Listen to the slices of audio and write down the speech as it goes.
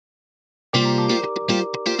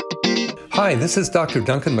Hi, this is Dr.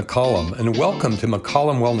 Duncan McCollum, and welcome to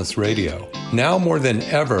McCollum Wellness Radio. Now more than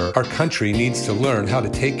ever, our country needs to learn how to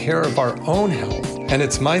take care of our own health, and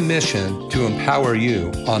it's my mission to empower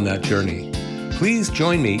you on that journey. Please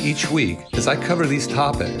join me each week as I cover these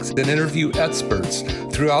topics and interview experts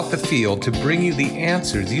throughout the field to bring you the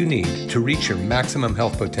answers you need to reach your maximum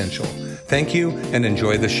health potential. Thank you, and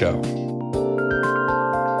enjoy the show.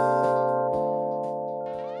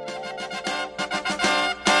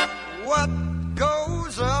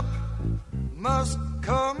 Must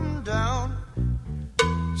come down,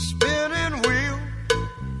 spinning wheel,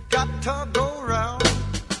 got to go round.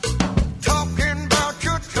 Talking about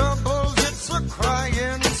your troubles, it's a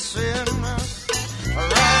crying sin.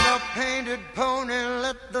 Ride a painted pony,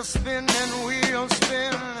 let the spinning wheel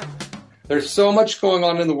spin. There's so much going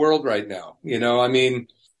on in the world right now.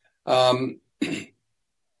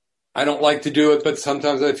 I don't like to do it, but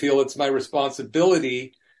sometimes I feel it's my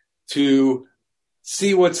responsibility to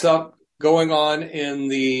see what's going on in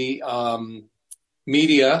the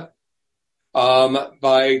media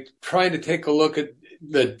by trying to take a look at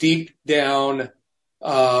the deep down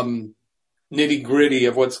nitty gritty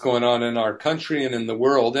of what's going on in our country and in the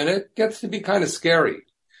world. And it gets to be kind of scary.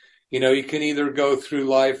 You can either go through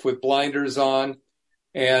life with blinders on,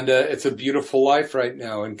 and it's a beautiful life right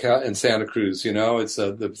now in Santa Cruz. It's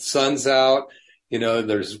the sun's out.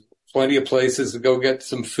 There's plenty of places to go get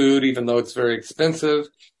some food, even though it's very expensive.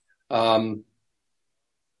 And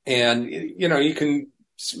you can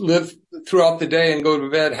live throughout the day and go to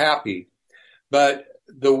bed happy. But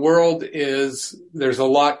the world there's a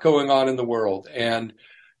lot going on in the world. And,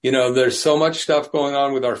 there's so much stuff going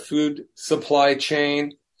on with our food supply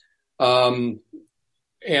chain. And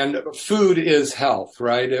food is health,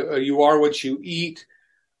 right? You are what you eat.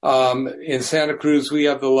 In Santa Cruz, we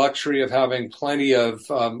have the luxury of having plenty of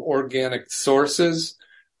organic sources.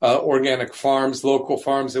 Organic farms, local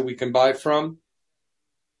farms that we can buy from.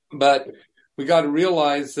 But we got to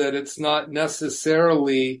realize that it's not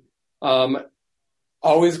necessarily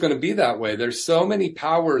always going to be that way. There's so many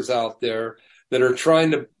powers out there that are trying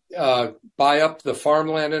to buy up the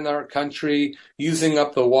farmland in our country, using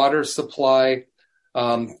up the water supply.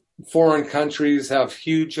 Foreign countries have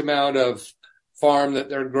huge amount of farm that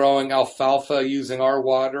they're growing alfalfa using our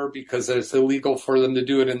water because it's illegal for them to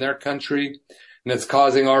do it in their country. And it's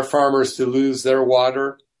causing our farmers to lose their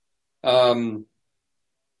water, drying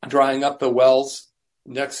up the wells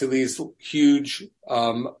next to these huge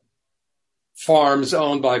farms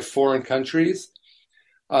owned by foreign countries.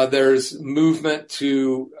 There's movement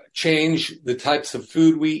to change the types of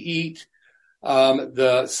food we eat.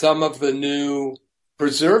 Some of the new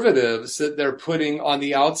preservatives that they're putting on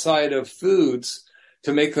the outside of foods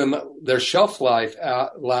to make their shelf life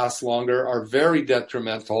last longer are very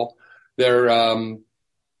detrimental.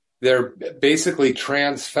 They're basically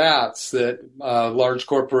trans fats that a large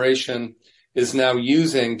corporation is now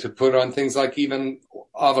using to put on things like even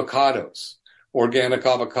avocados, organic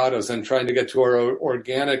avocados, and trying to get to our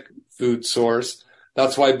organic food source.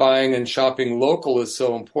 That's why buying and shopping local is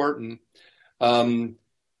so important. I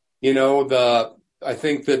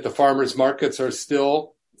think that the farmers markets are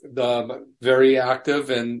still very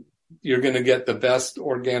active, and you're going to get the best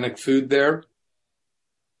organic food there.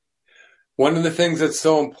 One of the things that's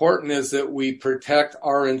so important is that we protect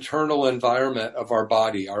our internal environment of our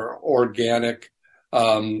body, our organic,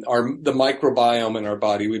 the microbiome in our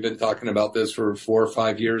body. We've been talking about this for 4 or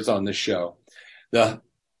 5 years on the show. The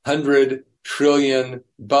 100 trillion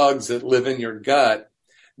bugs that live in your gut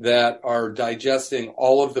that are digesting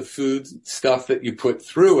all of the food stuff that you put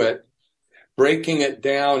through it, breaking it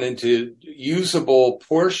down into usable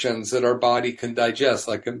portions that our body can digest,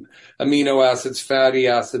 like amino acids, fatty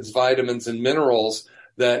acids, vitamins, and minerals,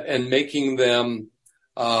 and making them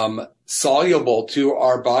soluble to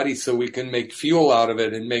our body so we can make fuel out of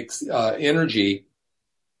it and make energy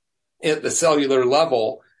at the cellular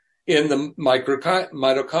level in the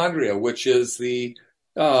mitochondria, which is the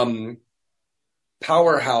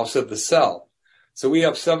powerhouse of the cell. So we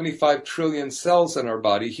have 75 trillion cells in our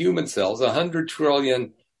body, human cells, 100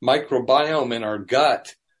 trillion microbiome in our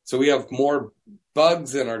gut. So we have more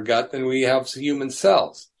bugs in our gut than we have human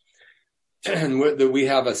cells. And we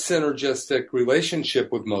have a synergistic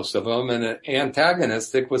relationship with most of them and an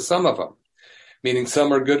antagonistic with some of them, meaning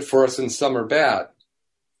some are good for us and some are bad.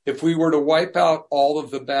 If we were to wipe out all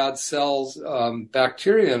of the bad cells,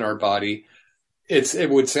 bacteria in our body, it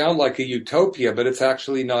would sound like a utopia, but it's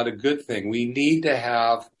actually not a good thing. We need to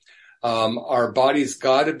have our body's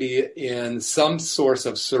got to be in some source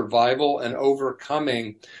of survival and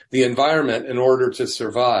overcoming the environment in order to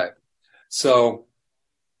survive. So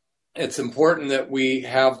it's important that we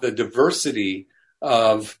have the diversity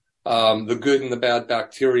of the good and the bad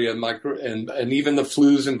bacteria and even the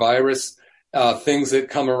flus and virus, things that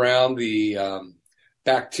come around, the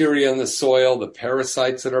bacteria in the soil, the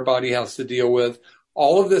parasites that our body has to deal with.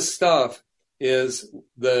 All of this stuff is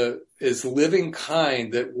living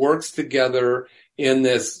kind that works together in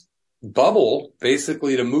this bubble,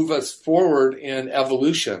 basically to move us forward in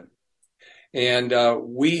evolution. And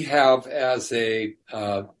we have, as a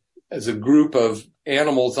group of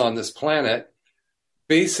animals on this planet,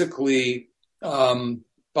 basically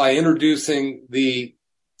by introducing the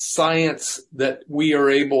science that we are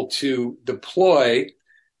able to deploy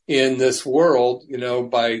in this world,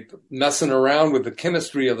 by messing around with the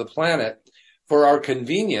chemistry of the planet for our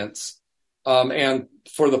convenience, and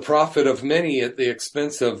for the profit of many at the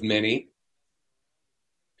expense of many,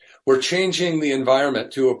 we're changing the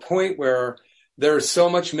environment to a point where there's so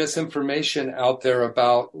much misinformation out there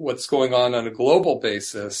about what's going on a global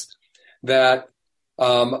basis that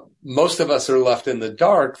most of us are left in the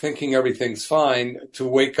dark thinking everything's fine to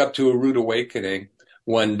wake up to a rude awakening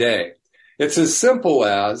one day. It's as simple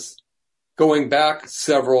as going back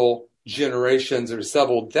several generations or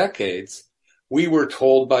several decades. We were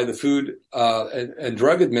told by the Food and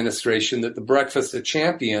Drug Administration that the breakfast of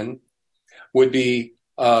champion would be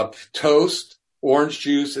toast, orange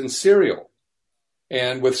juice, and cereal,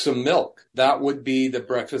 and with some milk. That would be the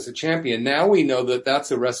breakfast of champion. Now we know that that's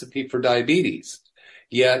a recipe for diabetes.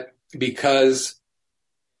 Yet, because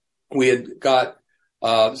we had got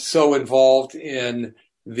so involved in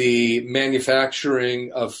the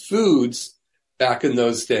manufacturing of foods back in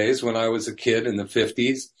those days when I was a kid in the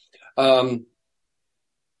 50s,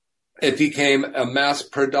 it became a mass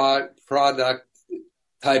product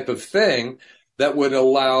type of thing that would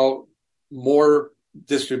allow more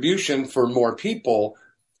distribution for more people,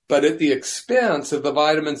 but at the expense of the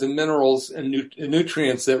vitamins and minerals and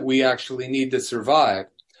nutrients that we actually need to survive.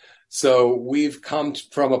 So we've come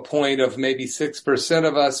from a point of maybe 6%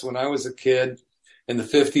 of us when I was a kid in the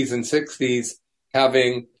 50s and 60s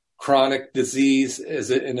having chronic disease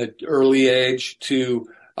in an early age to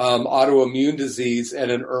autoimmune disease at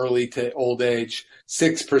an early to old age.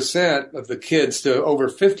 6% of the kids to over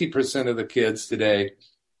 50% of the kids today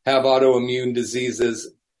have autoimmune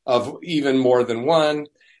diseases of even more than one,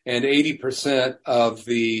 and 80% of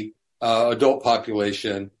the adult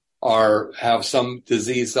population have some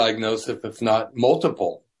disease diagnosis, if not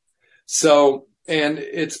multiple. So, and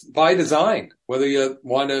it's by design, whether you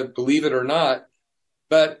want to believe it or not,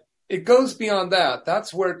 but it goes beyond that.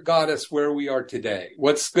 That's where it got us where we are today.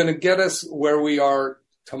 What's going to get us where we are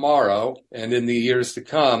tomorrow and in the years to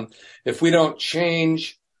come, if we don't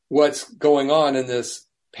change what's going on in this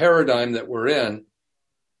paradigm that we're in,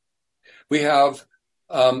 we have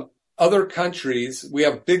other countries, we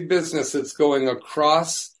have big business that's going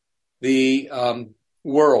across the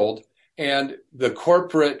world, and the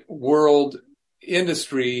corporate world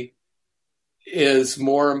industry is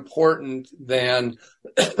more important than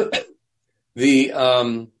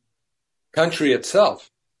the country itself.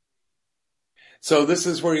 So this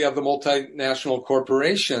is where you have the multinational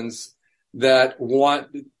corporations that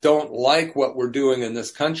don't like what we're doing in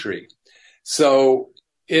this country. So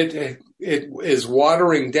it is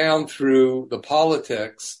watering down through the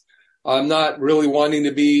politics. I'm not really wanting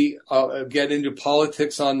to get into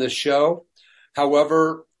politics on this show.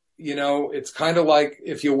 However, it's kind of like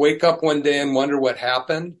if you wake up one day and wonder what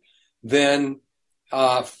happened, then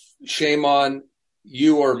shame on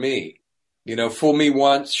you or me. Fool me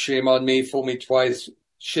once, shame on me. Fool me twice,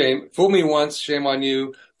 fool me once, shame on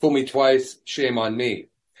you. Fool me twice, shame on me.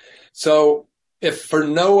 So if for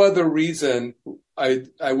no other reason,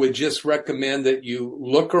 I would just recommend that you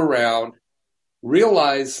look around,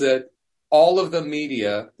 realize that all of the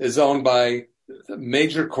media is owned by a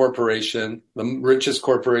major corporation, the richest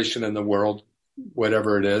corporation in the world,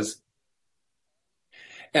 whatever it is.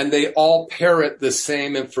 And they all parrot the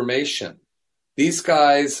same information. These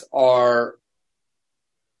guys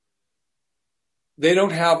they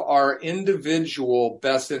don't have our individual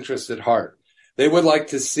best interest at heart. They would like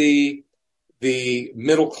to see the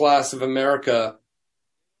middle class of America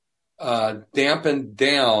dampened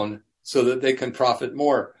down so that they can profit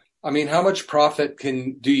more. I mean, how much profit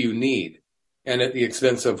do you need? And at the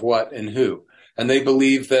expense of what and who? And they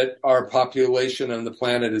believe that our population on the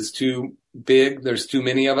planet is too big. There's too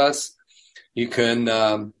many of us. You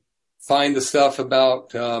can find the stuff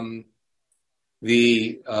about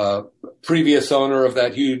the previous owner of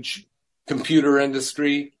that huge computer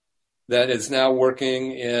industry that is now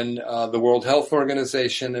working in the World Health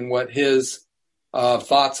Organization, and what his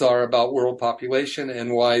thoughts are about world population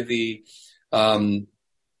and why the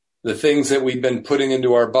the things that we've been putting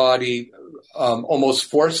into our body almost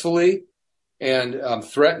forcefully and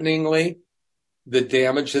threateningly. The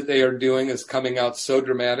damage that they are doing is coming out so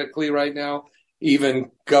dramatically right now.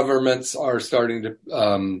 Even governments are starting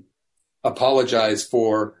to apologize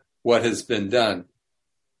for what has been done.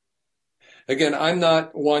 Again, I'm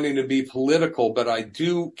not wanting to be political, but I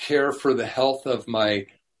do care for the health of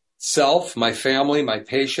myself, my family, my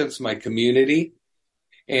patients, my community.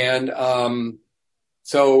 And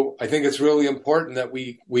so I think it's really important that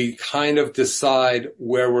we kind of decide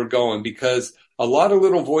where we're going, because a lot of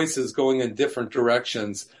little voices going in different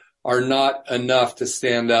directions are not enough to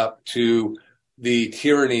stand up to the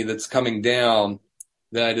tyranny that's coming down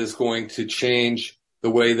that is going to change the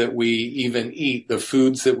way that we even eat, the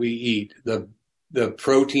foods that we eat, the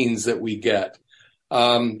proteins that we get.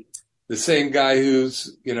 The same guy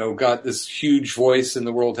who's, got this huge voice in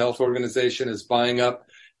the World Health Organization is buying up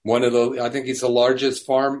I think he's the largest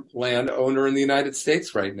farmland owner in the United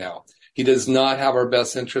States right now. He does not have our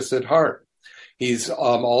best interests at heart. He's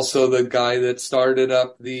also the guy that started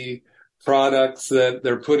up the products that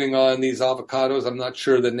they're putting on these avocados. I'm not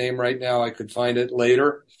sure the name right now. I could find it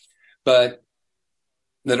later. But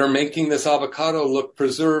that are making this avocado look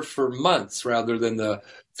preserved for months rather than the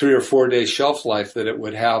 3 or 4 day shelf life that it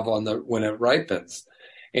would have when it ripens.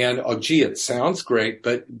 And, it sounds great,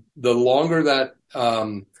 but the longer that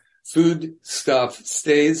food stuff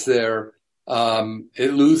stays there,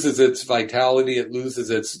 it loses its vitality, it loses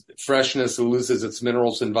its freshness, it loses its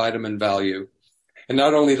minerals and vitamin value. And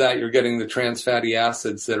not only that, you're getting the trans fatty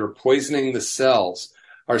acids that are poisoning the cells.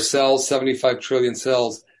 Our cells, 75 trillion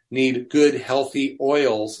cells, need good, healthy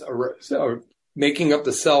oils making up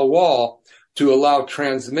the cell wall to allow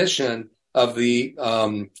transmission of the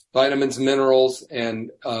vitamins, minerals,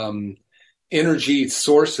 and energy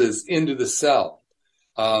sources into the cell.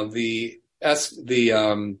 The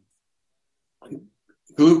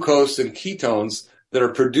glucose and ketones that are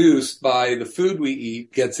produced by the food we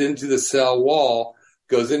eat gets into the cell wall,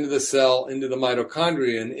 goes into the cell, into the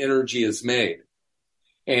mitochondria, and energy is made.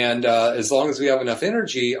 And as long as we have enough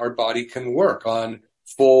energy, our body can work on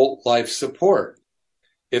full life support.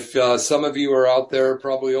 If some of you are out there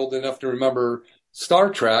probably old enough to remember Star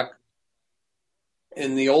Trek,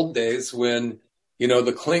 in the old days when,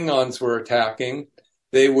 the Klingons were attacking,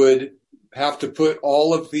 they would have to put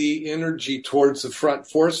all of the energy towards the front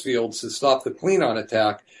force fields to stop the Klingon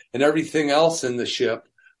attack, and everything else in the ship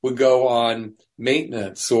would go on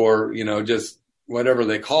maintenance or, just whatever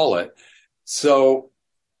they call it. So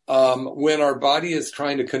when our body is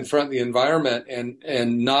trying to confront the environment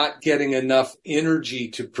and not getting enough energy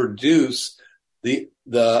to produce the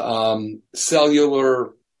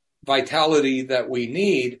cellular vitality that we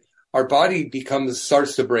need, our body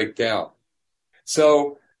starts to break down.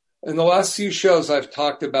 So in the last few shows, I've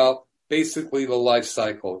talked about basically the life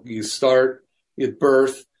cycle. You start at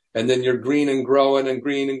birth, and then you're green and growing and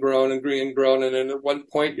green and growing and green and growing. And then at one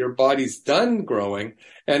point, your body's done growing,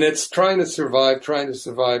 and it's trying to survive,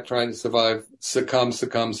 succumb.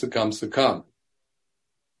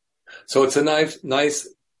 So it's a nice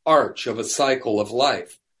arch of a cycle of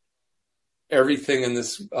life. Everything in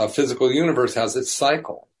this physical universe has its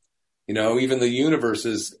cycle. Even the universe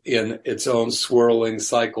is in its own swirling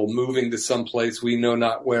cycle, moving to some place we know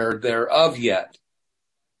not where thereof yet.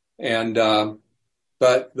 And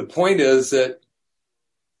but the point is that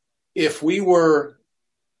if we were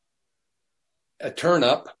a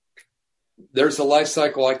turnip, there's a life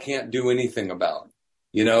cycle I can't do anything about.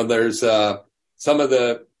 There's some of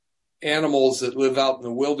the animals that live out in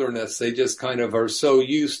the wilderness, they just kind of are so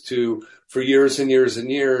used to, for years and years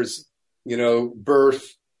and years,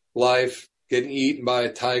 birth, life, getting eaten by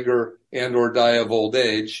a tiger and or die of old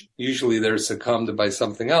age. Usually they're succumbed by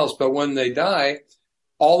something else. But when they die,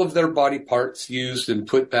 all of their body parts used and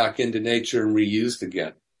put back into nature and reused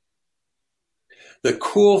again. The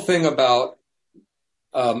cool thing about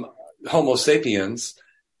Homo sapiens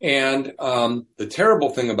and the terrible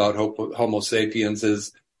thing about Homo sapiens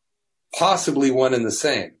is possibly one and the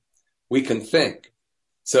same. We can think.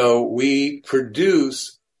 So we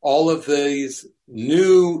produce all of these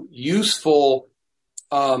new useful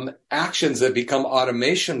actions that become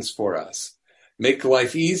automations for us, make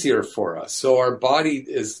life easier for us. So our body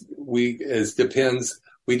we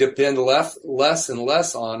depend less and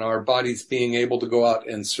less on our bodies being able to go out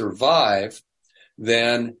and survive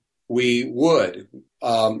than we would,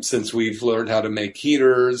 since we've learned how to make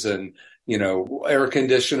heaters and, air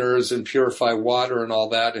conditioners and purify water and all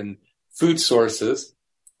that, and food sources,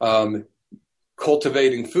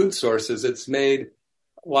 cultivating food sources. It's made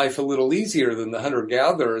life a little easier than the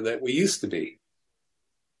hunter-gatherer that we used to be.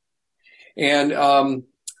 And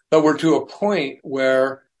But we're to a point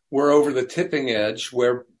where we're over the tipping edge,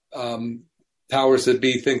 where powers that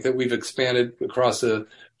be think that we've expanded across the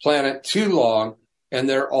planet too long, and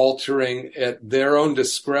they're altering at their own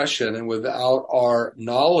discretion and without our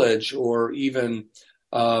knowledge, or even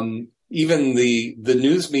the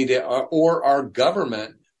news media or our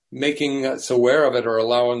government making us aware of it or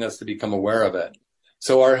allowing us to become aware of it.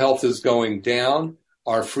 So our health is going down.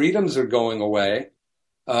 Our freedoms are going away.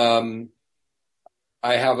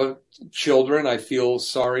 I have children. I feel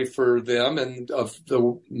sorry for them and of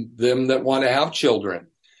them that want to have children.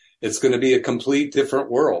 It's going to be a complete different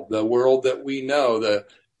world. The world that we know,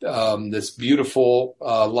 this beautiful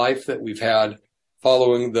life that we've had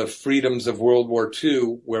following the freedoms of World War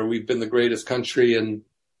II, where we've been the greatest country in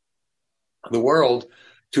the world,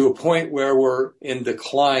 to a point where we're in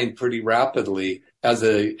decline pretty rapidly as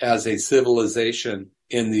a civilization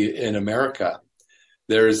in America.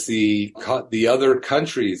 There's the other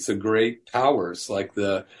countries, the great powers like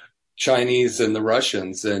the Chinese and the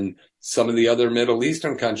Russians and some of the other Middle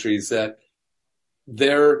Eastern countries, that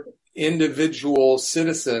their individual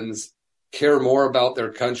citizens care more about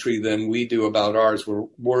their country than we do about ours. We're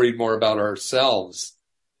worried more about ourselves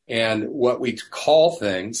and what we call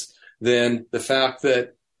things than the fact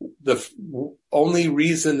that the only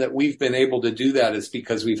reason that we've been able to do that is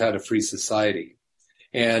because we've had a free society.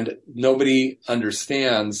 And nobody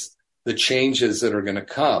understands the changes that are going to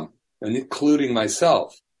come, including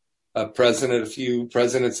myself. A few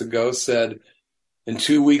presidents ago said, in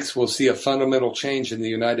 2 weeks, we'll see a fundamental change in the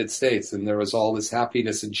United States. And there was all this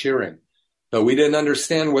happiness and cheering. But we didn't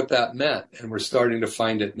understand what that meant, and we're starting to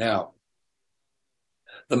find it now.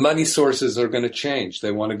 The money sources are going to change.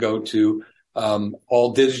 They want to go to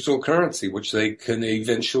all digital currency, which they can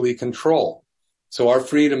eventually control. So our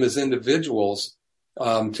freedom as individuals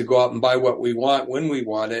to go out and buy what we want, when we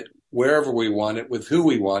want it, wherever we want it, with who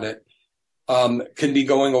we want it, can be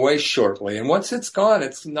going away shortly. And once it's gone,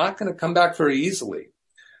 it's not going to come back very easily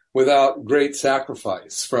without great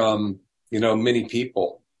sacrifice from, many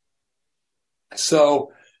people.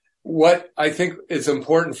 So what I think is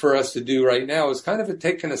important for us to do right now is kind of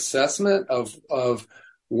take an assessment of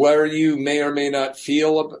where you may or may not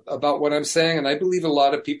feel about what I'm saying. And I believe a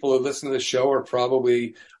lot of people who listen to the show are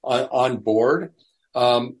probably on board.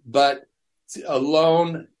 But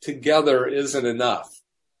alone together isn't enough.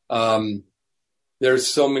 There's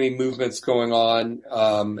so many movements going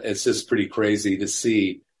on. It's just pretty crazy to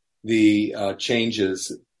see the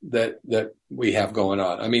changes that we have going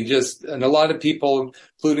on. I mean, and a lot of people,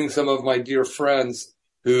 including some of my dear friends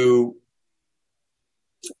who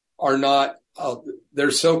are not,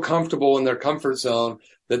 they're so comfortable in their comfort zone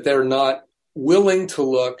that they're not willing to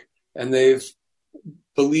look, and they've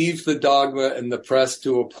believed the dogma and the press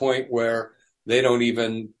to a point where they don't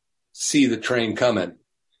even see the train coming.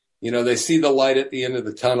 They see the light at the end of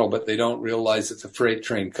the tunnel, but they don't realize it's a freight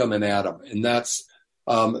train coming at them. And that's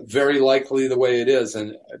very likely the way it is.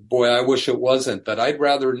 And boy, I wish it wasn't, but I'd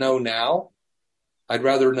rather know now. I'd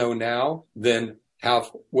rather know now than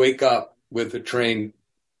wake up with the train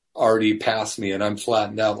already past me and I'm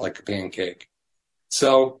flattened out like a pancake.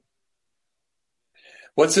 So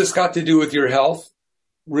what's this got to do with your health?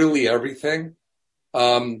 Really everything.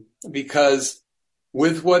 Because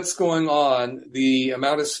with what's going on, the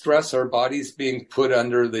amount of stress our body's being put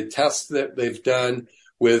under, the tests that they've done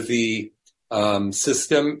with the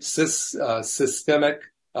systemic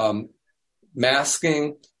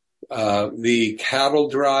masking, the cattle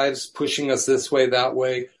drives pushing us this way, that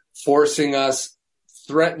way, forcing us,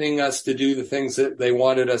 threatening us to do the things that they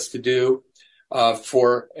wanted us to do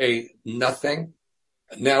for a nothing.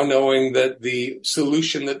 Now knowing that the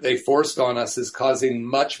solution that they forced on us is causing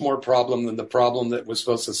much more problem than the problem that was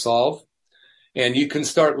supposed to solve. And you can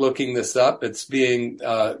start looking this up. It's being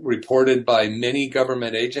reported by many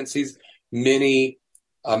government agencies, many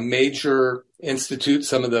major institutes,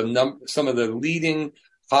 some of the leading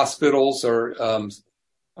hospitals or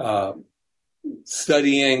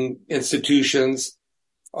studying institutions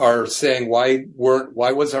are saying, why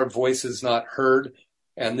was our voices not heard?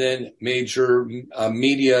 And then major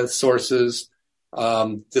media sources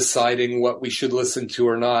deciding what we should listen to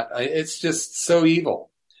or not. It's just so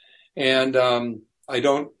evil. And I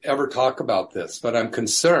don't ever talk about this, but I'm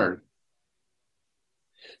concerned.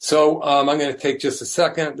 So I'm going to take just a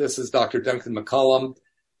second. This is Dr. Duncan McCullum,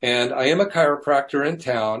 and I am a chiropractor in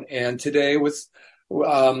town. And today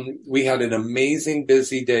we had an amazing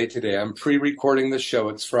busy day today. I'm pre-recording the show.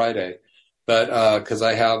 It's Friday. But because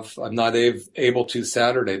I'm not able to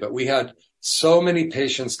Saturday, but we had so many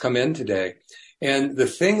patients come in today. And the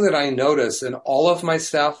thing that I notice, and all of my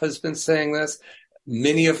staff has been saying this,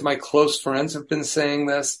 many of my close friends have been saying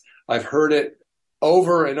this, I've heard it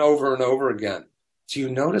over and over and over again. Do you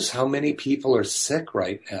notice how many people are sick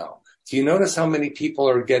right now? Do you notice how many people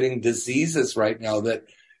are getting diseases right now that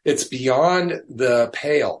it's beyond the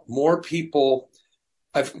pale? More people,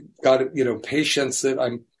 I've got, patients that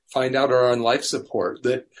I find out are on life support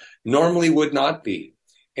that normally would not be.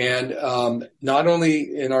 And not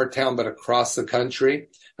only in our town, but across the country,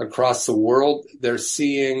 across the world, they're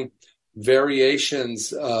seeing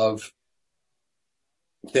variations of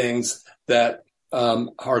things that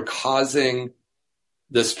are causing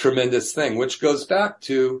this tremendous thing, which goes back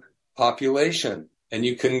to population. And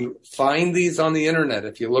you can find these on the internet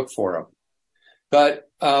if you look for them. But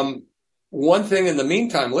one thing in the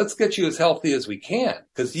meantime, let's get you as healthy as we can,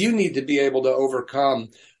 because you need to be able to overcome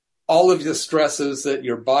all of the stresses that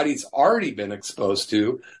your body's already been exposed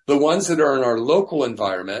to, the ones that are in our local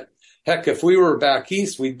environment. Heck, if we were back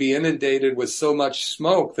east, we'd be inundated with so much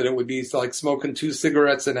smoke that it would be like smoking 2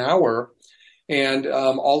 cigarettes an hour. And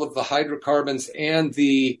all of the hydrocarbons and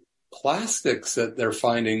the plastics that they're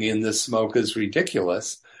finding in this smoke is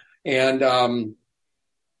ridiculous. And, a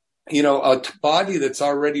body that's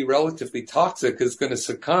already relatively toxic is going to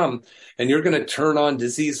succumb, and you're going to turn on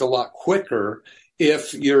disease a lot quicker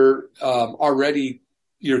if you're already,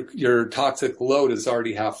 your toxic load is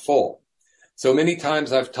already half full. So many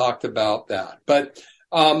times I've talked about that. But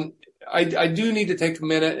I do need to take a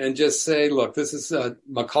minute and just say, look, this is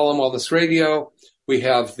McCollum Wellness Radio. We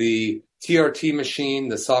have the TRT machine,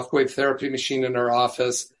 the soft wave therapy machine in our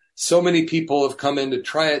office. So many people have come in to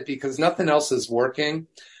try it because nothing else is working.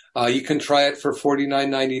 You can try it for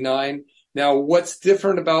 $49.99. Now, what's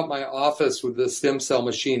different about my office with the stem cell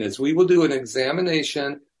machine is we will do an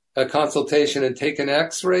examination, a consultation, and take an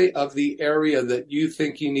x-ray of the area that you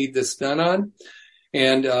think you need this done on.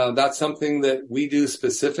 And that's something that we do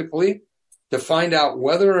specifically to find out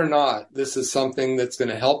whether or not this is something that's going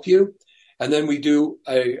to help you. And then we do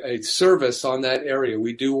a service on that area.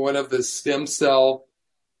 We do one of the stem cell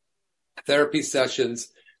therapy sessions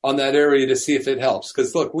on that area to see if it helps.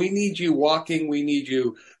 Because, look, we need you walking. We need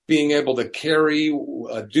you being able to carry,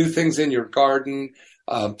 do things in your garden,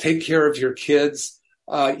 take care of your kids.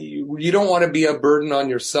 You don't want to be a burden on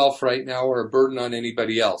yourself right now or a burden on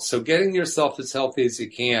anybody else. So getting yourself as healthy as you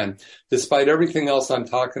can, despite everything else I'm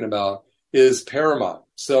talking about, is paramount.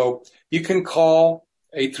 So you can call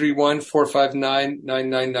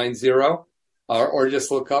 831-459-9990 or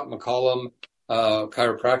just look up McCollum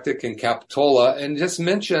Chiropractic in Capitola and just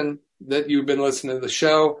mention that you've been listening to the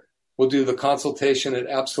show. We'll do the consultation at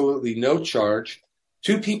absolutely no charge.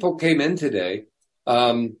 2 people came in today.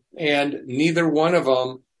 And neither one of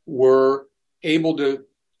them were able to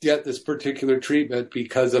get this particular treatment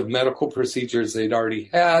because of medical procedures they'd already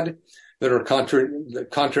had that are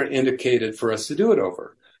contraindicated for us to do it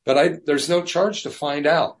over. But there's no charge to find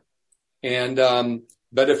out. And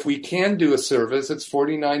but if we can do a service, it's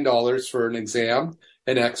 $49 for an exam,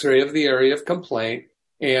 an x-ray of the area of complaint,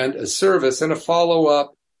 and a service and a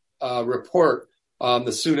follow-up report on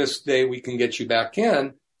the soonest day we can get you back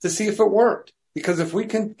in to see if it worked. Because if we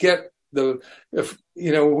can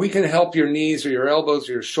we can help your knees or your elbows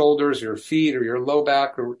or your shoulders, or your feet or your low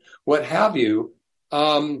back or what have you,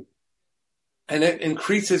 and it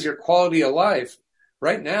increases your quality of life,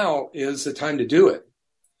 right now is the time to do it.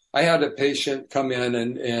 I had a patient come in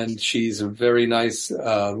and she's a very nice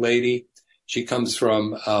lady. She comes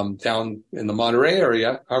from down in the Monterey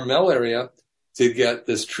area, Carmel area, to get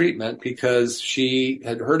this treatment because she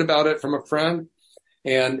had heard about it from a friend.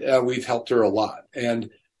 And we've helped her a lot. And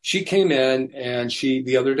she came in and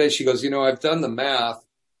the other day, she goes, I've done the math.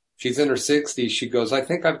 She's in her 60s. She goes, I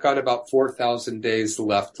think I've got about 4,000 days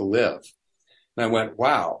left to live. And I went,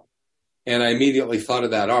 wow. And I immediately thought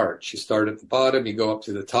of that art. You start at the bottom, you go up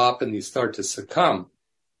to the top, and you start to succumb.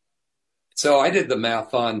 So I did the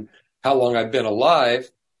math on how long I've been alive.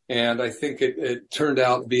 And I think it turned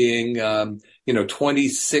out being,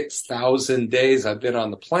 26,000 days I've been on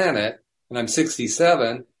the planet. And I'm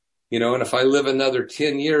 67, and if I live another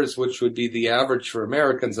 10 years, which would be the average for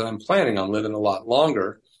Americans, and I'm planning on living a lot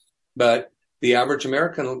longer, but the average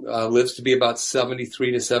American lives to be about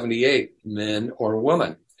 73 to 78, men or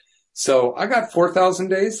women. So I got 4,000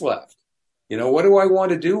 days left. What do I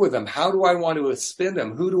want to do with them? How do I want to spend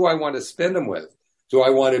them? Who do I want to spend them with? Do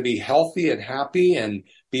I want to be healthy and happy and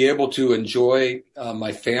be able to enjoy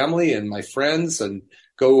my family and my friends and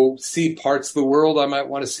go see parts of the world I might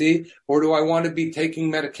want to see? Or do I want to be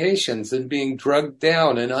taking medications and being drugged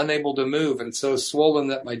down and unable to move and so swollen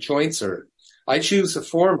that my joints hurt? I choose the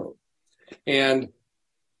former. And,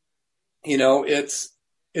 it's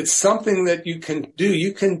something that you can do.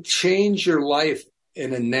 You can change your life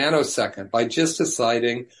in a nanosecond by just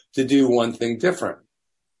deciding to do one thing different.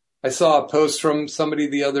 I saw a post from somebody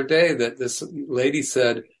the other day that this lady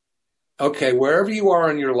said, okay, wherever you are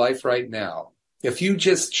in your life right now, if you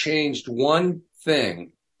just changed one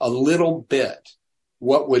thing a little bit,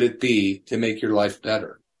 what would it be to make your life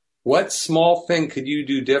better? What small thing could you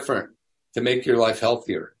do different to make your life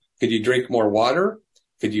healthier? Could you drink more water?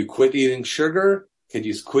 Could you quit eating sugar? Could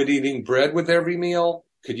you quit eating bread with every meal?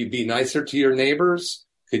 Could you be nicer to your neighbors?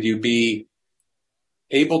 Could you be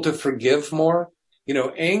able to forgive more? You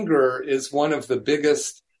know, anger is one of the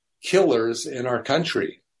biggest killers in our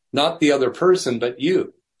country, not the other person, but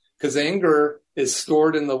you, because anger is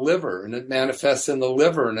stored in the liver and it manifests in the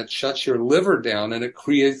liver and it shuts your liver down and it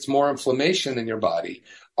creates more inflammation in your body.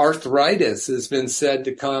 Arthritis has been said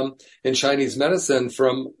to come in Chinese medicine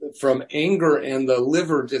from anger and the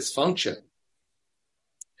liver dysfunction.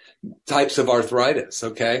 Types of arthritis,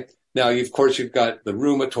 okay? Now, of course, you've got the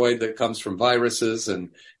rheumatoid that comes from viruses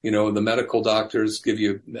and, you know, the medical doctors give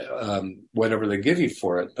you whatever they give you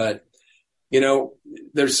for it. But, you know,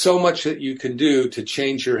 there's so much that you can do to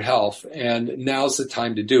change your health, and now's the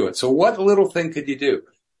time to do it. So what little thing could you do?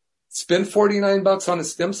 Spend $49 on a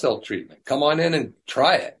stem cell treatment. Come on in and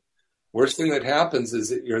try it. Worst thing that happens is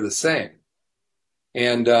that you're the same.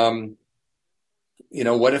 And, you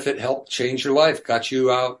know, what if it helped change your life, got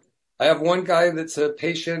you out? I have one guy that's a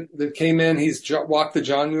patient that came in. He's walked the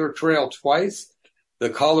John Muir Trail twice, the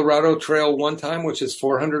Colorado Trail one time, which is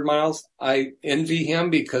 400 miles. I envy him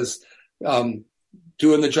because doing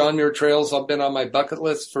the John Muir Trails, I've been on my bucket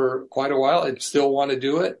list for quite a while. I still want to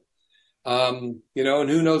do it. You know, and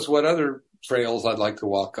who knows what other trails I'd like to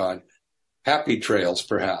walk on. Happy trails,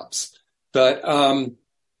 perhaps. But,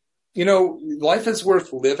 you know, life is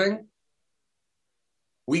worth living.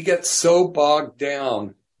 We get so bogged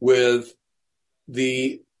down with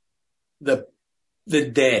the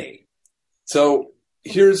day. So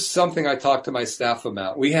here's something I talk to my staff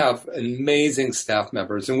about. We have amazing staff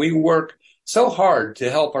members, and we work so hard to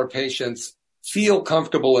help our patients feel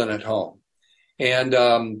comfortable and at home. And,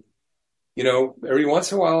 you know, every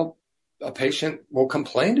once in a while, a patient will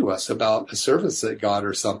complain to us about a service they got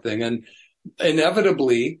or something. And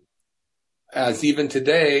inevitably, as even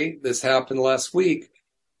today, this happened last week,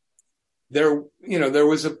 there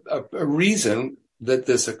was a reason that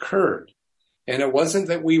this occurred. And it wasn't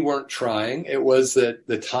that we weren't trying. It was that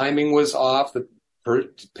the timing was off. The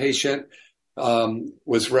patient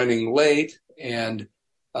was running late. And,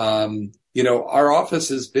 you know, our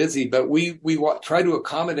office is busy, but we try to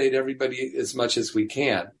accommodate everybody as much as we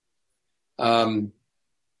can. But,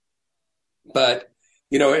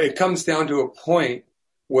 you know, it comes down to a point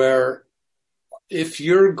where if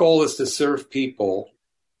your goal is to serve people,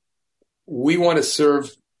 we want to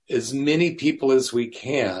serve as many people as we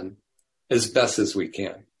can, as best as we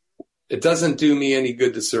can. It doesn't do me any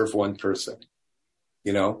good to serve one person,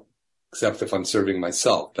 you know, except if I'm serving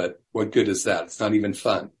myself. But what good is that? It's not even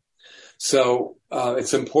fun. So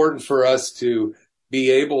it's important for us to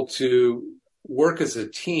be able to work as a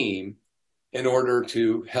team in order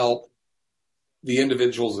to help the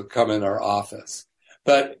individuals that come in our office.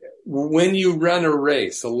 But when you run a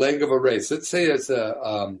race, a leg of a race, let's say it's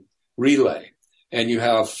a relay, and you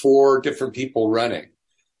have 4 different people running.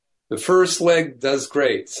 The first leg does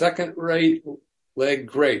great. Second leg,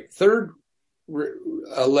 great. Third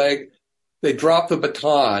leg, they drop the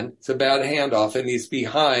baton. It's a bad handoff, and he's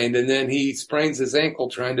behind, and then he sprains his ankle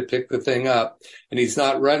trying to pick the thing up, and he's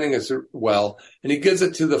not running as well. And he gives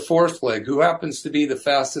it to the fourth leg, who happens to be the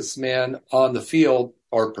fastest man on the field,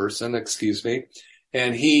 or person, excuse me,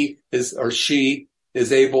 and he is, or she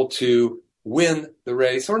is able to win the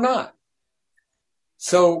race or not.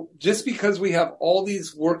 So just because we have all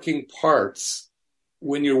these working parts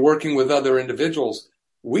when you're working with other individuals,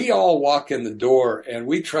 we all walk in the door and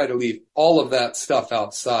we try to leave all of that stuff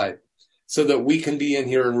outside so that we can be in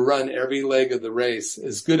here and run every leg of the race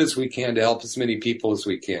as good as we can to help as many people as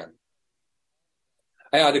we can.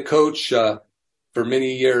 I had a coach for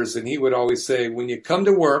many years, and he would always say, when you come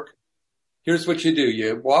to work, here's what you do.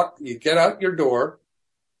 You get out your door,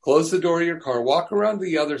 close the door of your car, walk around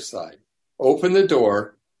the other side, open the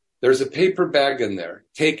door. There's a paper bag in there.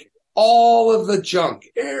 Take all of the junk,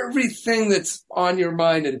 everything that's on your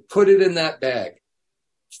mind, and put it in that bag.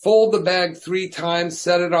 Fold the bag 3 times,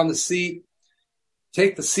 set it on the seat,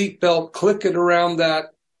 take the seat belt, click it around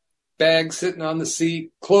that bag sitting on the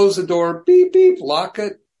seat, close the door, beep, beep, lock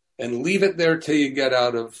it, and leave it there till you get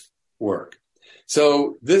out of work.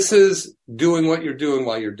 So this is doing what you're doing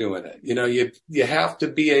while you're doing it. You know, you have to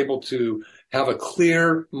be able to have a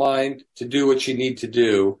clear mind to do what you need to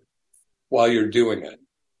do while you're doing it.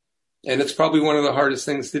 And it's probably one of the hardest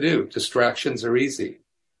things to do. Distractions are easy.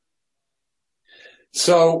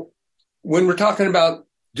 So when we're talking about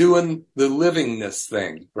doing the livingness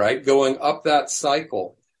thing, right? Going up that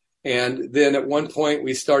cycle. And then at one point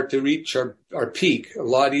we start to reach our peak a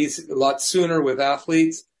lot sooner with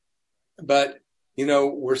athletes. But,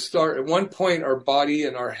 at one point our body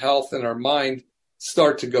and our health and our mind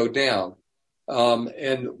start to go down,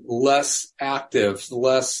 and less active,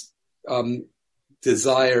 less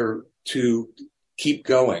desire to keep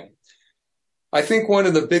going. I think one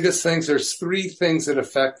of the biggest things, there's three things that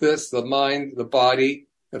affect this: the mind, the body,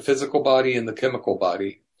 the physical body, and the chemical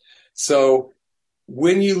body. So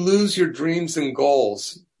when you lose your dreams and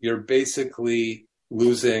goals, you're basically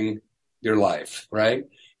losing your life, right?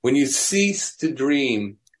 When you cease to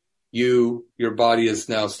dream, your body is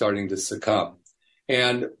now starting to succumb.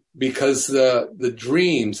 And because the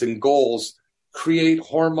dreams and goals create a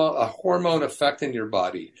hormone effect in your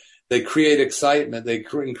body. They create excitement. They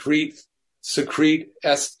secrete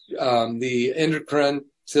the endocrine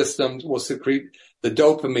system will secrete the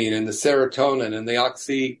dopamine and the serotonin and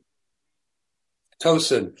the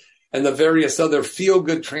oxytocin and the various other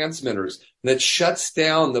feel-good transmitters. And it shuts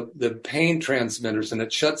down the pain transmitters, and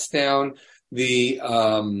it shuts down the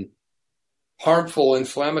harmful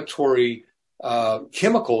inflammatory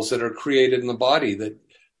chemicals that are created in the body that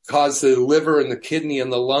cause the liver and the kidney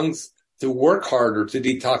and the lungs to work harder to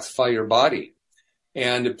detoxify your body.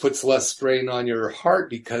 And it puts less strain on your heart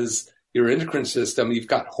because your endocrine system, you've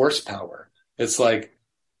got horsepower. It's like,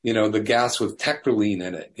 the gas with tecroline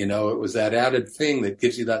in it. It was that added thing that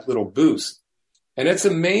gives you that little boost. And it's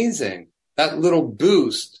amazing. That little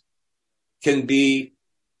boost can be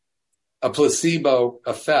a placebo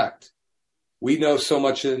effect. We know so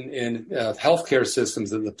much in healthcare systems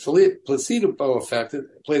that the placebo effect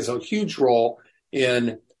plays a huge role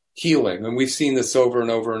in healing. And we've seen this over and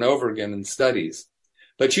over and over again in studies.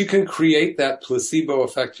 But you can create that placebo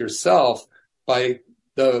effect yourself by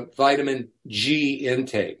the vitamin G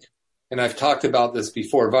intake. And I've talked about this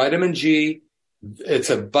before. Vitamin G, it's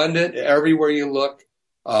abundant everywhere you look.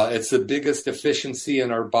 It's the biggest deficiency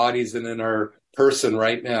in our bodies and in our person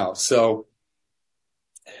right now. So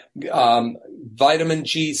vitamin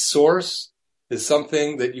G source is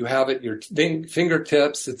something that you have at your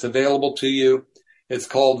fingertips. It's available to you. It's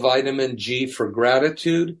called vitamin G for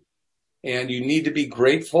gratitude. And you need to be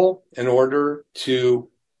grateful in order to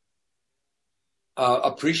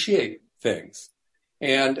appreciate things.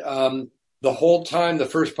 And the whole time, the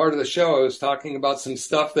first part of the show, I was talking about some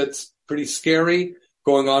stuff that's pretty scary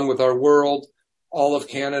going on with our world. All of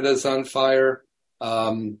Canada's on fire.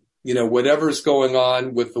 Whatever's going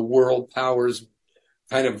on with the world powers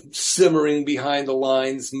kind of simmering behind the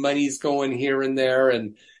lines, money's going here and there.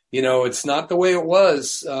 And, it's not the way it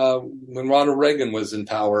was when Ronald Reagan was in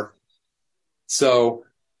power. So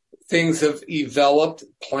things have developed,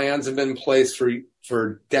 plans have been in place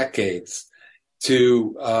for decades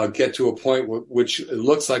to get to a point which it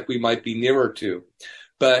looks like we might be nearer to.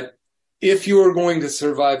 But if you are going to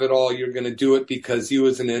survive at all, you're going to do it because you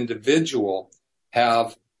as an individual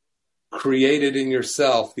have created in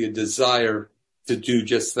yourself the desire to do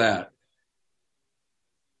just that.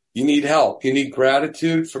 You need help. You need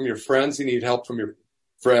gratitude from your friends. You need help from your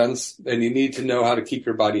friends, and you need to know how to keep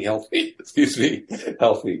your body healthy.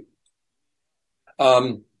 Healthy.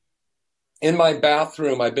 In my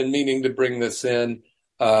bathroom, I've been meaning to bring this in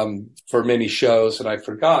for many shows, and I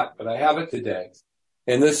forgot, but I have it today.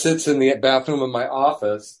 And this sits in the bathroom of my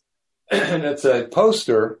office, and it's a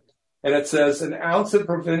poster, and it says, "An ounce of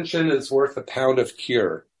prevention is worth a pound of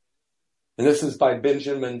cure." And this is by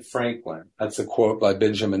Benjamin Franklin. That's a quote by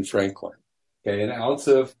Benjamin Franklin. Okay, an ounce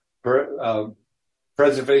of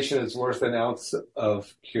preservation is worth an ounce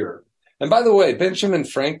of cure. And by the way, Benjamin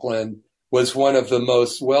Franklin was one of the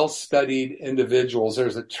most well-studied individuals.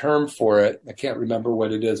 There's a term for it. I can't remember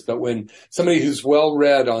what it is, but when somebody who's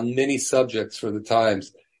well-read on many subjects for the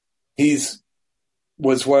times,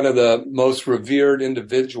 was one of the most revered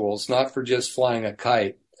individuals, not for just flying a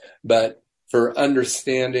kite, but for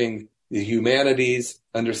understanding the humanities,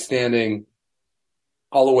 understanding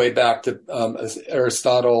all the way back to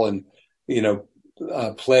Aristotle and,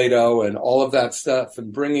 Plato and all of that stuff,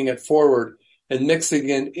 and bringing it forward and mixing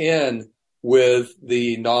it in with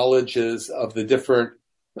the knowledges of the different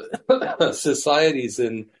societies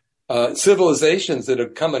and civilizations that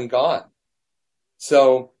have come and gone.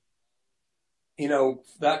 So,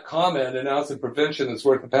 that comment, an ounce of prevention is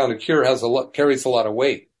worth a pound of cure, carries a lot of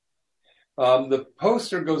weight. The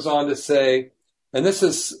poster goes on to say, and this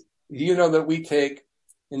is, that we take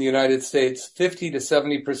in the United States 50 to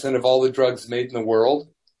 70% of all the drugs made in the world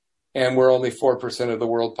and we're only 4% of the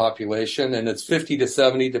world population, and it's 50 to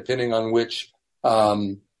 70 depending on which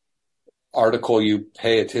article you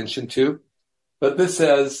pay attention to. But this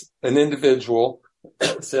says an individual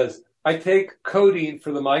says, I take codeine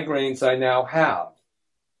for the migraines I now have.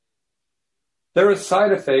 There is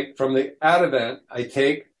side effect from the Ativan I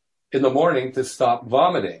take in the morning to stop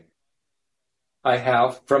vomiting. I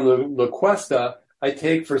have from the Liquesta I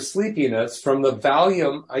take for sleepiness, from the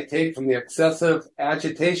Valium I take from the excessive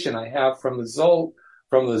agitation I have from the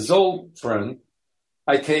Zoltran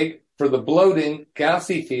I take for the bloating,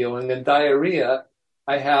 gassy feeling, and diarrhea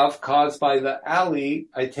I have caused by the Ali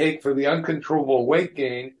I take for the uncontrollable weight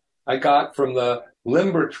gain I got from the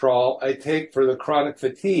Limbertrol I take for the chronic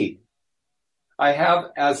fatigue. I have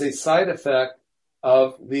as a side effect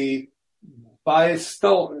of the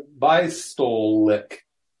Bistolic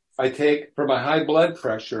I take for my high blood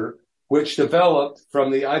pressure, which developed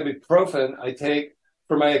from the ibuprofen I take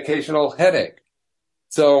for my occasional headache.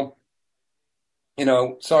 So,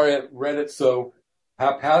 sorry I read it so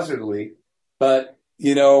haphazardly, but,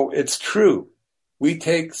 it's true. We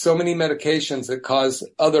take so many medications that cause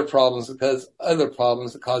other problems, that cause other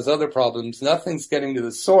problems, that cause other problems. Nothing's getting to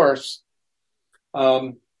the source.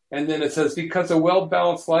 And then it says, because a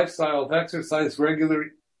well-balanced lifestyle of exercise regularly,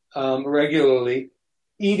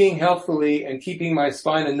 eating healthily, and keeping my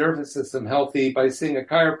spine and nervous system healthy by seeing a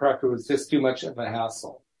chiropractor was just too much of a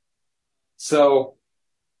hassle. So,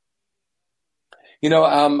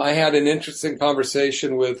 I had an interesting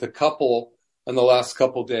conversation with a couple in the last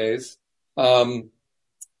couple days.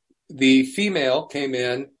 The female came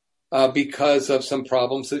in because of some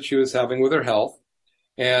problems that she was having with her health.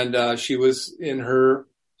 And she was in her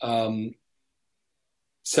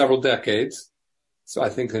several decades, so I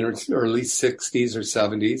think in her early 60s or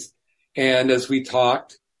 70s. And as we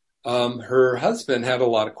talked, her husband had a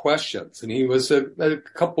lot of questions, and he was a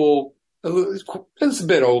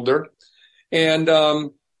bit older. And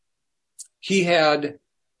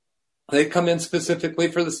they'd come in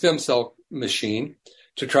specifically for the stem cell machine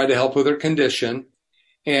to try to help with her condition.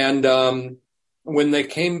 And when they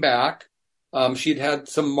came back, she'd had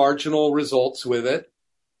some marginal results with it.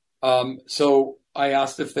 So I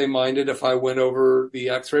asked if they minded if I went over the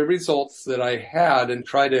x-ray results that I had and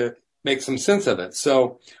try to make some sense of it.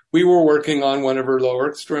 So we were working on one of her lower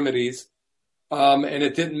extremities, and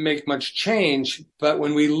it didn't make much change. But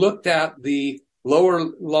when we looked at the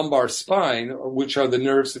lower lumbar spine, which are the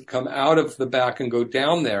nerves that come out of the back and go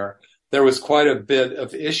down there was quite a bit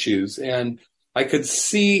of issues. And I could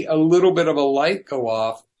see a little bit of a light go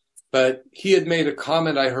off. But he had made a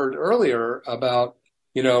comment I heard earlier about,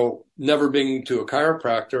 never being to a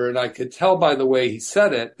chiropractor. And I could tell by the way he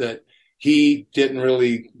said it that he didn't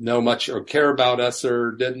really know much or care about us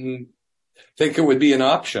or didn't think it would be an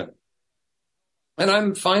option. And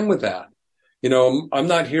I'm fine with that. I'm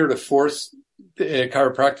not here to force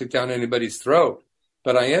chiropractic down anybody's throat,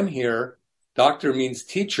 but I am here. Doctor means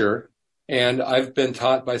teacher. And I've been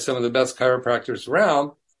taught by some of the best chiropractors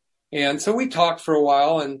around. And so we talked for a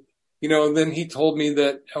while, and then he told me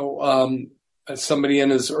that somebody in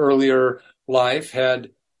his earlier life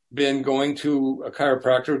had been going to a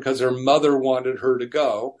chiropractor because her mother wanted her to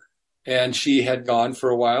go, and she had gone for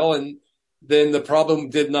a while, and then the problem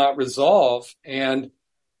did not resolve, and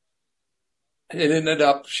it ended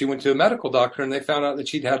up, she went to a medical doctor, and they found out that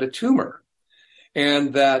she'd had a tumor,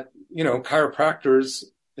 and that, chiropractors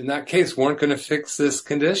in that case weren't going to fix this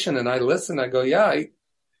condition. And I listened, I go, yeah, I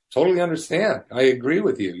totally understand. I agree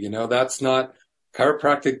with you. That's not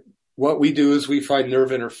chiropractic. What we do is we find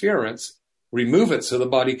nerve interference, remove it so the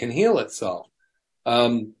body can heal itself.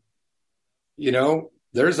 There's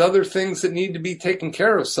other things that need to be taken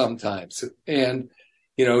care of sometimes. And,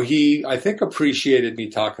 he, I think, appreciated me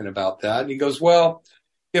talking about that. And he goes, well,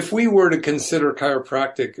 if we were to consider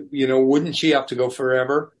chiropractic, wouldn't she have to go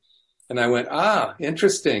forever? And I went,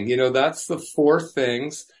 interesting. That's the four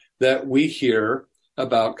things that we hear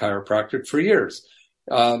about chiropractic for years.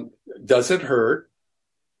 Does it hurt?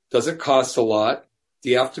 Does it cost a lot? Do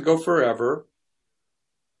you have to go forever?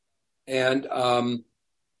 And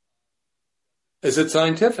is it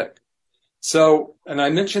scientific? So, and I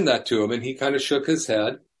mentioned that to him, and he kind of shook his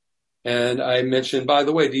head. And I mentioned, by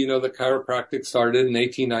the way, do you know that chiropractic started in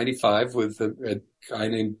 1895 with a guy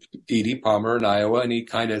named D.D. Palmer in Iowa? And he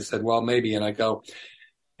kind of said, well, maybe. And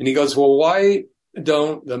he goes, well, why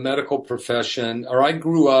don't the medical profession, or I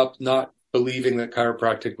grew up not believing that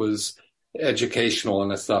chiropractic was educational and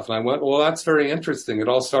that stuff. And I went, well, that's very interesting. It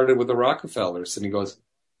all started with the Rockefellers. And he goes,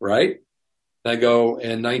 right? And I go,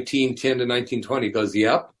 in 1910 to 1920, he goes,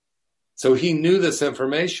 yep. So he knew this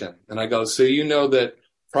information. And I go, so that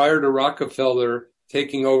prior to Rockefeller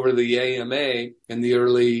taking over the AMA in the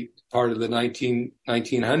early part of the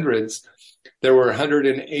 1900s, there were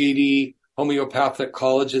 180 homeopathic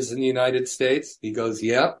colleges in the United States. He goes,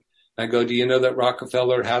 yep. I go, do you know that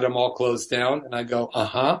Rockefeller had them all closed down? And I go,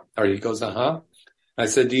 uh-huh. Or he goes, uh-huh. I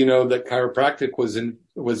said, do you know that chiropractic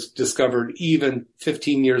was discovered even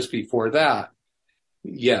 15 years before that?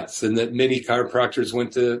 Yes. And that many chiropractors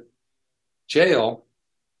went to jail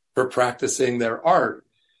for practicing their art.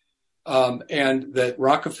 And that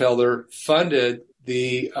Rockefeller funded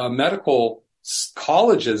the medical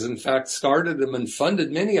colleges, in fact, started them and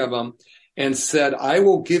funded many of them, and said, I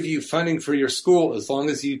will give you funding for your school as long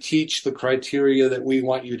as you teach the criteria that we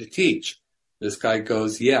want you to teach. This guy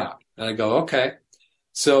goes, yeah. And I go, okay.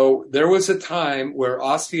 So there was a time where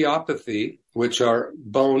osteopathy, which are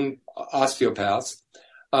bone osteopaths,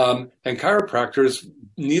 and chiropractors,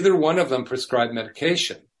 neither one of them prescribed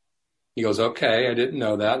medication. He goes, okay, I didn't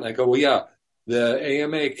know that. And I go, well, yeah, the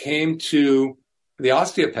AMA came to the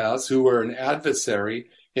osteopaths who were an adversary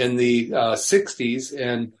in the 60s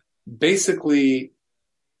and basically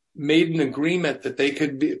made an agreement that they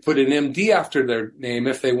could put an MD after their name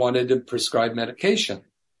if they wanted to prescribe medication.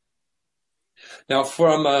 Now,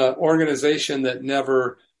 from an organization that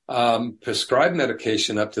never prescribed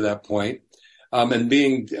medication up to that point, and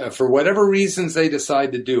being, for whatever reasons they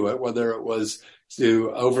decide to do it, whether it was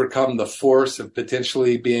to overcome the force of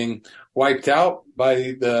potentially being wiped out by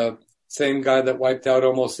the same guy that wiped out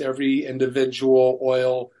almost every individual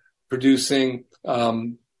oil producing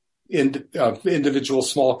individual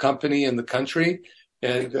small company in the country.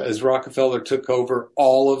 And as Rockefeller took over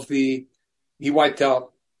he wiped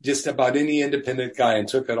out just about any independent guy and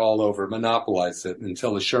took it all over, monopolized it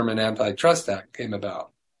until the Sherman Antitrust Act came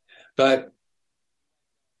about. But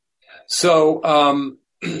so,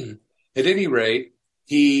 at any rate,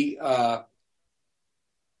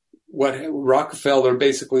 Rockefeller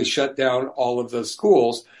basically shut down all of those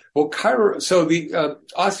schools. Well, so the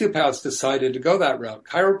osteopaths decided to go that route.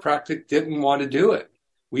 Chiropractic didn't want to do it.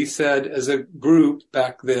 We said as a group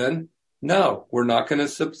back then, no, we're not going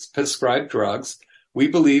to prescribe drugs. We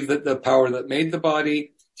believe that the power that made the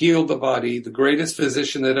body, healed the body, the greatest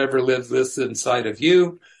physician that ever lived lives inside of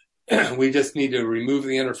you. We just need to remove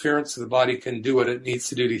the interference so the body can do what it needs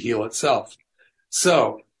to do to heal itself.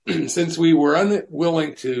 So since we were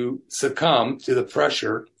unwilling to succumb to the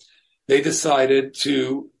pressure, they decided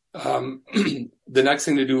to, the next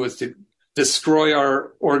thing to do was to destroy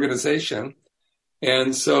our organization.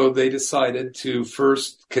 And so they decided to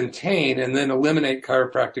first contain and then eliminate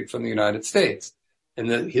chiropractic from the United States. And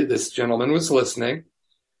this gentleman was listening.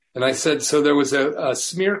 And I said, so there was a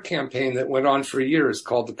smear campaign that went on for years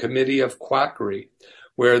called the Committee of Quackery,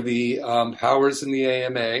 where the powers in the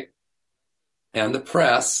AMA and the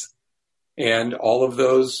press and all of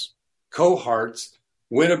those cohorts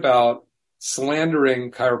went about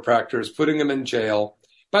slandering chiropractors, putting them in jail.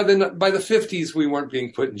 By the 50s, we weren't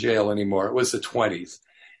being put in jail anymore. It was the 20s,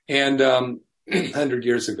 and 100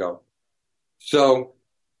 years ago. So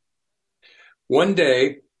one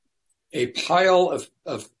day, a pile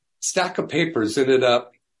of stack of papers ended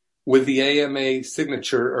up with the AMA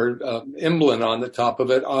signature or emblem on the top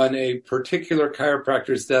of it on a particular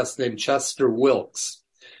chiropractor's desk named Chester Wilkes.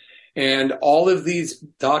 And all of these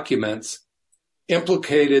documents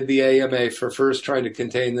implicated the AMA for first trying to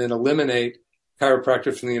contain, then eliminate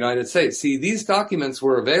chiropractic from the United States. See, these documents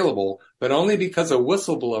were available, but only because a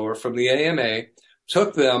whistleblower from the AMA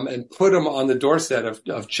took them and put them on the doorstep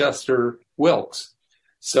of Chester Wilkes.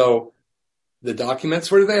 So the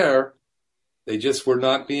documents were there. They just were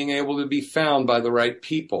not being able to be found by the right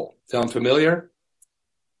people. Sound familiar?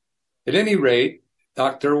 At any rate,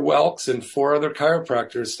 Dr. Wilkes and 4 other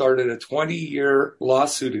chiropractors started a 20-year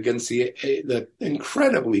lawsuit against the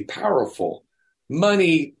incredibly powerful,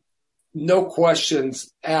 money, no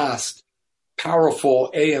questions asked,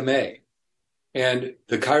 powerful AMA. And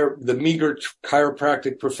the meager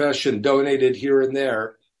chiropractic profession donated here and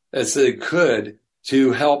there as they could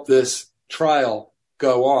to help this trial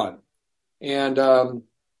go on. And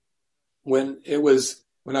when I was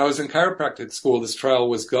in chiropractic school, this trial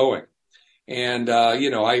was going. And,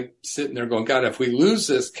 I sitting there going, God, if we lose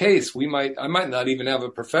this case, I might not even have a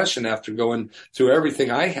profession after going through everything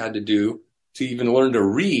I had to do to even learn to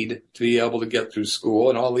read, to be able to get through school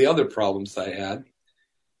and all the other problems I had.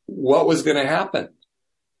 What was going to happen?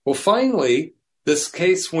 Well, finally, this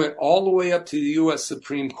case went all the way up to the U.S.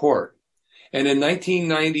 Supreme Court. And in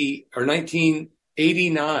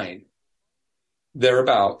 1989,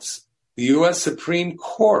 thereabouts, the U.S. Supreme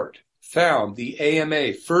Court found the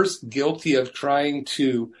AMA first guilty of trying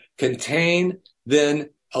to contain, then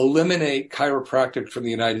eliminate chiropractic from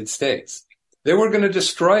the United States. They were going to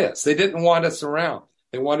destroy us. They didn't want us around.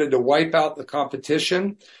 They wanted to wipe out the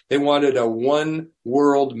competition. They wanted a one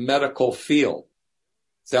world medical field.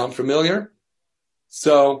 Sound familiar?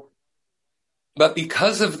 So, but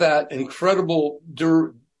because of that incredible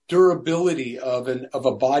durability of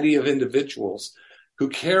a body of individuals who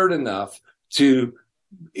cared enough to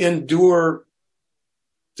endure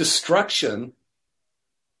destruction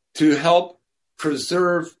to help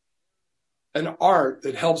preserve an art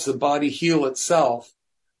that helps the body heal itself,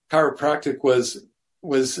 chiropractic was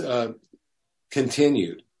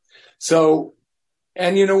continued. So,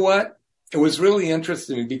 and you know what? It was really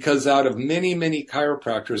interesting because out of many, many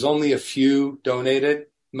chiropractors, only a few donated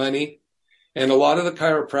money. And a lot of the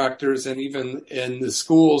chiropractors and even in the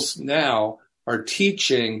schools now are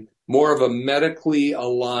teaching more of a medically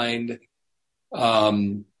aligned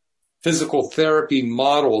physical therapy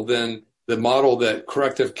model than the model that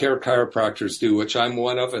corrective care chiropractors do, which I'm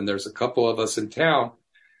one of, and there's a couple of us in town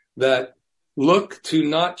that look to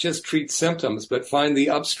not just treat symptoms, but find the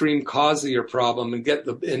upstream cause of your problem and get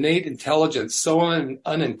the innate intelligence so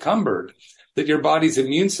unencumbered that your body's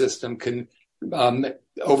immune system can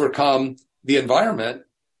overcome the environment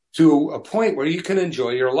to a point where you can enjoy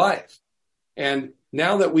your life. And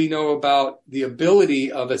now that we know about the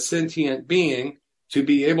ability of a sentient being to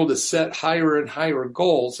be able to set higher and higher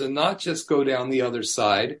goals and not just go down the other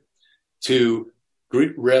side to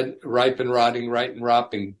ripe and rotting, right and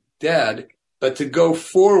rotting dead, but to go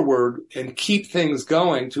forward and keep things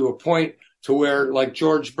going to a point to where, like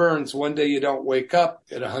George Burns, one day you don't wake up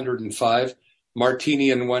at 105,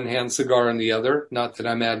 martini in one hand, cigar in the other. Not that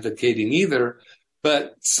I'm advocating either,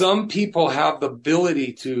 but some people have the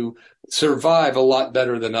ability to survive a lot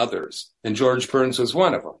better than others. And George Burns was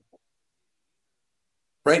one of them.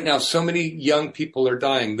 Right now, so many young people are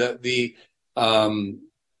dying. The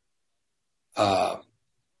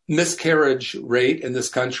miscarriage rate in this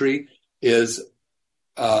country is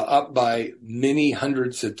up by many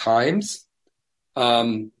hundreds of times.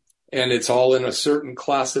 And it's all in a certain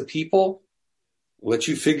class of people. Let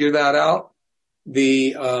you figure that out.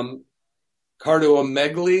 The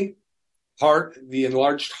cardiomegaly, the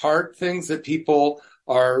enlarged heart things that people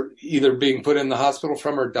are either being put in the hospital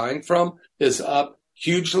from or dying from is up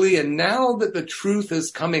hugely. And now that the truth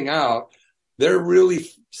is coming out, they're really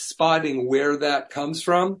spotting where that comes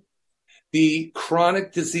from. The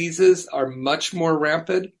chronic diseases are much more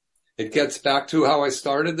rampant. It gets back to how I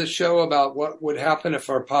started the show about what would happen if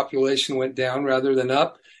our population went down rather than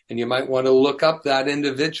up. And you might want to look up that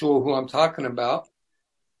individual who I'm talking about.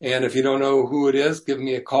 And if you don't know who it is, give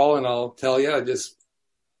me a call and I'll tell you. I just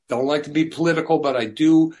don't like to be political, but I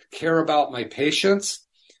do care about my patients.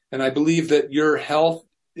 And I believe that your health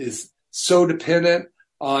is so dependent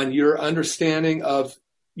on your understanding of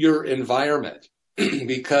your environment.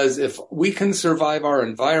 Because if we can survive our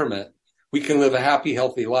environment, we can live a happy,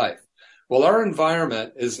 healthy life. Well, our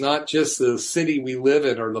environment is not just the city we live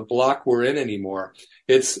in or the block we're in anymore.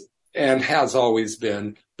 It's, and has always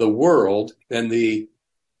been, the world and the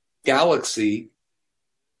galaxy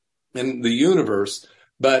and the universe.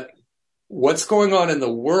 But what's going on in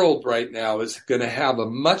the world right now is going to have a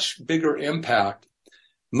much bigger impact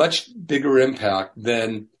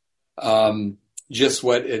than just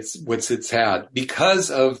what it's had,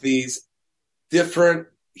 because of these different,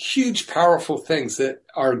 huge, powerful things that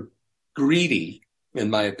are greedy, in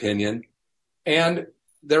my opinion, and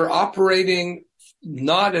they're operating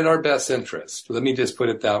not in our best interest. Let me just put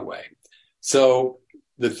it that way. So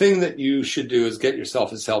the thing that you should do is get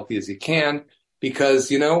yourself as healthy as you can,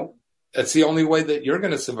 because, you know, that's the only way that you're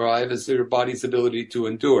going to survive, is your body's ability to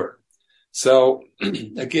endure. So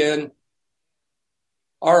again,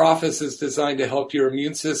 our office is designed to help your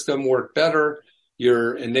immune system work better,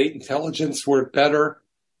 your innate intelligence work better.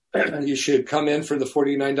 You should come in for the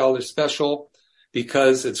 $49 special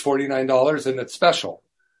because it's $49 and it's special.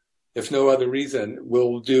 If no other reason,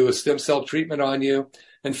 we'll do a stem cell treatment on you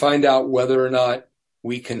and find out whether or not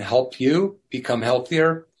we can help you become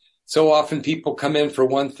healthier. So often people come in for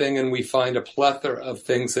one thing and we find a plethora of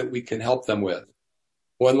things that we can help them with.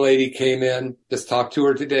 One lady came in, just talked to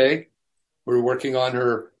her today. We're working on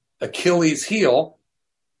her Achilles heel,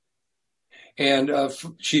 and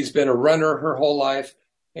she's been a runner her whole life,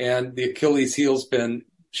 and the Achilles heel's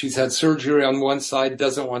she's had surgery on one side,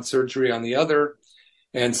 doesn't want surgery on the other,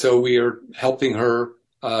 and so we are helping her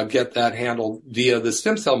get that handled via the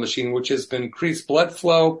stem cell machine, which has been increased blood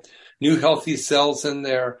flow, new healthy cells in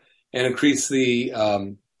there, and increase the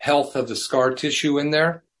health of the scar tissue in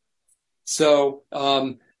there. So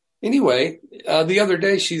anyway, the other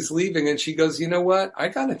day she's leaving and she goes, you know what? I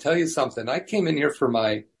got to tell you something. I came in here for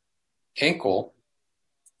my ankle,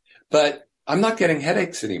 but I'm not getting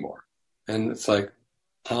headaches anymore. And it's like,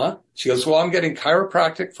 huh? She goes, well, I'm getting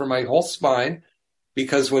chiropractic for my whole spine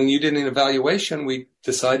because when you did an evaluation, we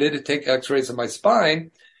decided to take x-rays of my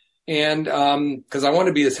spine. And because I want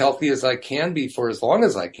to be as healthy as I can be for as long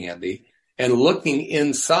as I can be. And looking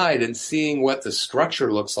inside and seeing what the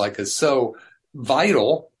structure looks like is so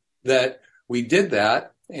vital that we did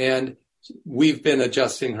that. And we've been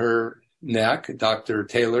adjusting her neck. Dr.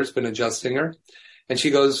 Taylor's been adjusting her. And she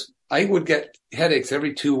goes, I would get headaches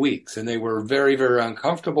every 2 weeks, and they were very, very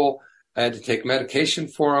uncomfortable. I had to take medication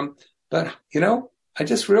for them. But, I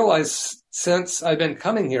just realized since I've been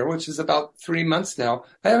coming here, which is about 3 months now,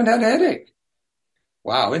 I haven't had a headache.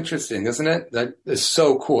 Wow, interesting, isn't it? That is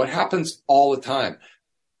so cool. It happens all the time.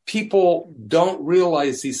 People don't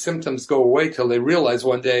realize these symptoms go away till they realize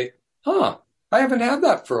one day, I haven't had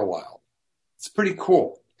that for a while. It's pretty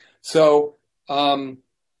cool. So I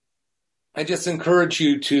just encourage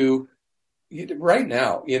you to, right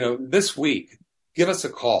now, this week, give us a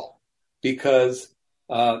call because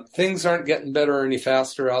things aren't getting better any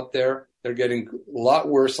faster out there. They're getting a lot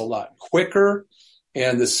worse, a lot quicker.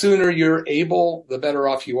 And the sooner you're able, the better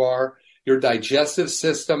off you are. Your digestive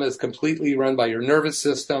system is completely run by your nervous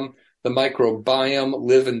system. The microbiome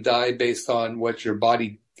live and die based on what your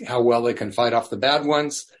body, how well they can fight off the bad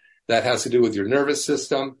ones. That has to do with your nervous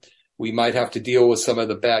system. We might have to deal with some of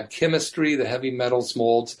the bad chemistry, the heavy metals,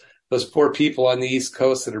 molds. Those poor people on the East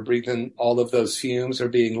Coast that are breathing all of those fumes are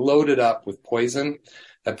being loaded up with poison.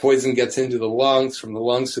 That poison gets into the lungs, from the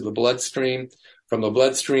lungs to the bloodstream. From the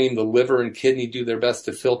bloodstream, the liver and kidney do their best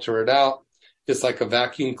to filter it out. Just like a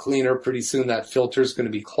vacuum cleaner, pretty soon that filter is going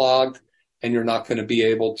to be clogged and you're not going to be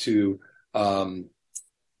able to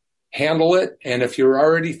handle it. And if you're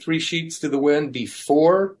already 3 sheets to the wind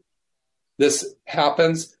before this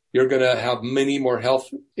happens, you're going to have many more health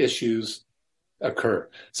issues occur.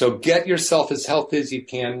 So get yourself as healthy as you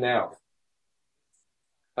can now.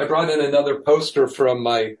 I brought in another poster from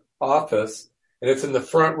my office, and it's in the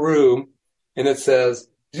front room, and it says,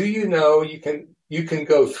 do you know you can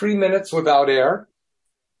go 3 minutes without air,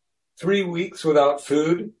 3 weeks without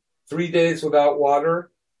food, 3 days without water,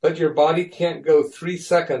 but your body can't go 3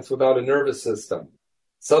 seconds without a nervous system.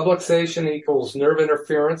 Subluxation equals nerve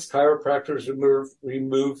interference. Chiropractors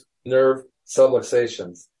remove nerve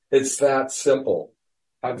subluxations. It's that simple.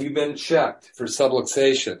 Have you been checked for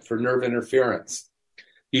subluxation, for nerve interference?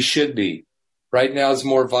 You should be. Right now is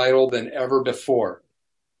more vital than ever before.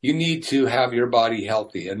 You need to have your body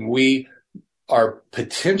healthy, and we are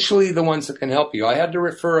potentially the ones that can help you. I had to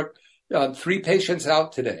refer 3 patients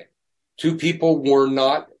out today. 2 people were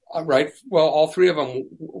not right. Well, all 3 of them,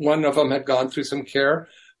 one of them had gone through some care,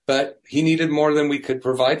 but he needed more than we could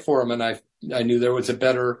provide for him. And I knew there was a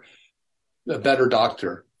better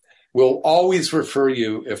doctor. We'll always refer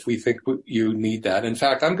you if we think you need that. In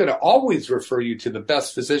fact, I'm going to always refer you to the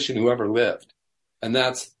best physician who ever lived. And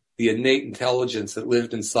that's the innate intelligence that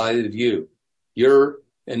lived inside of you. Your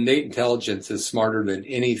innate intelligence is smarter than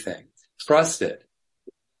anything. Trust it.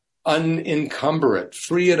 Unencumber it.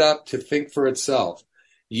 Free it up to think for itself.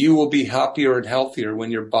 You will be happier and healthier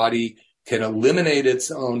when your body can eliminate its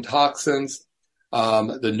own toxins.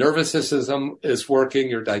 The nervous system is working.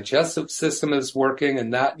 Your digestive system is working,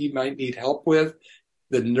 and that you might need help with.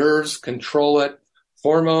 The nerves control it.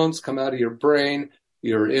 Hormones come out of your brain.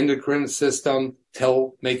 Your endocrine system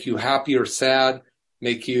make you happy or sad,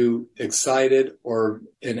 make you excited or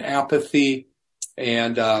in apathy.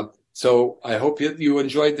 And so I hope you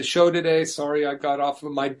enjoyed the show today. Sorry I got off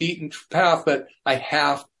of my beaten path, but I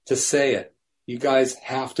have to say it. You guys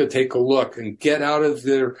have to take a look and get out of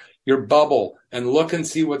your bubble and look and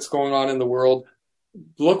see what's going on in the world.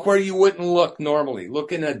 Look where you wouldn't look normally.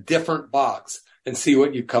 Look in a different box and see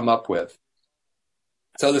what you come up with.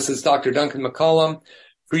 So this is Dr. Duncan McCollum.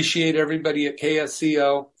 Appreciate everybody at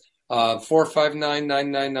KSCO.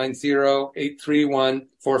 459-9990,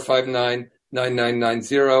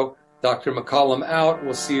 831-459-9990. Dr. McCollum out.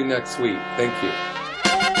 We'll see you next week. Thank you.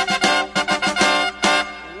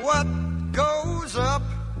 What goes up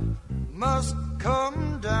must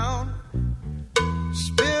come down.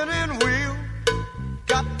 Spinning wheel,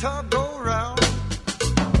 got to go round.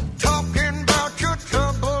 Talking about your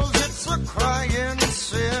troubles, it's a crying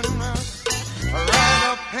sin.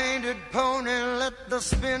 Ride a painted pony, let the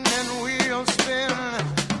spinning wheel spin.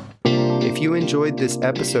 If you enjoyed this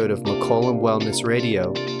episode of McCollum Wellness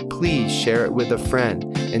Radio, please share it with a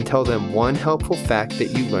friend and tell them one helpful fact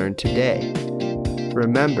that you learned today.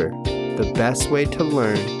 Remember, the best way to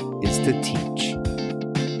learn is to teach.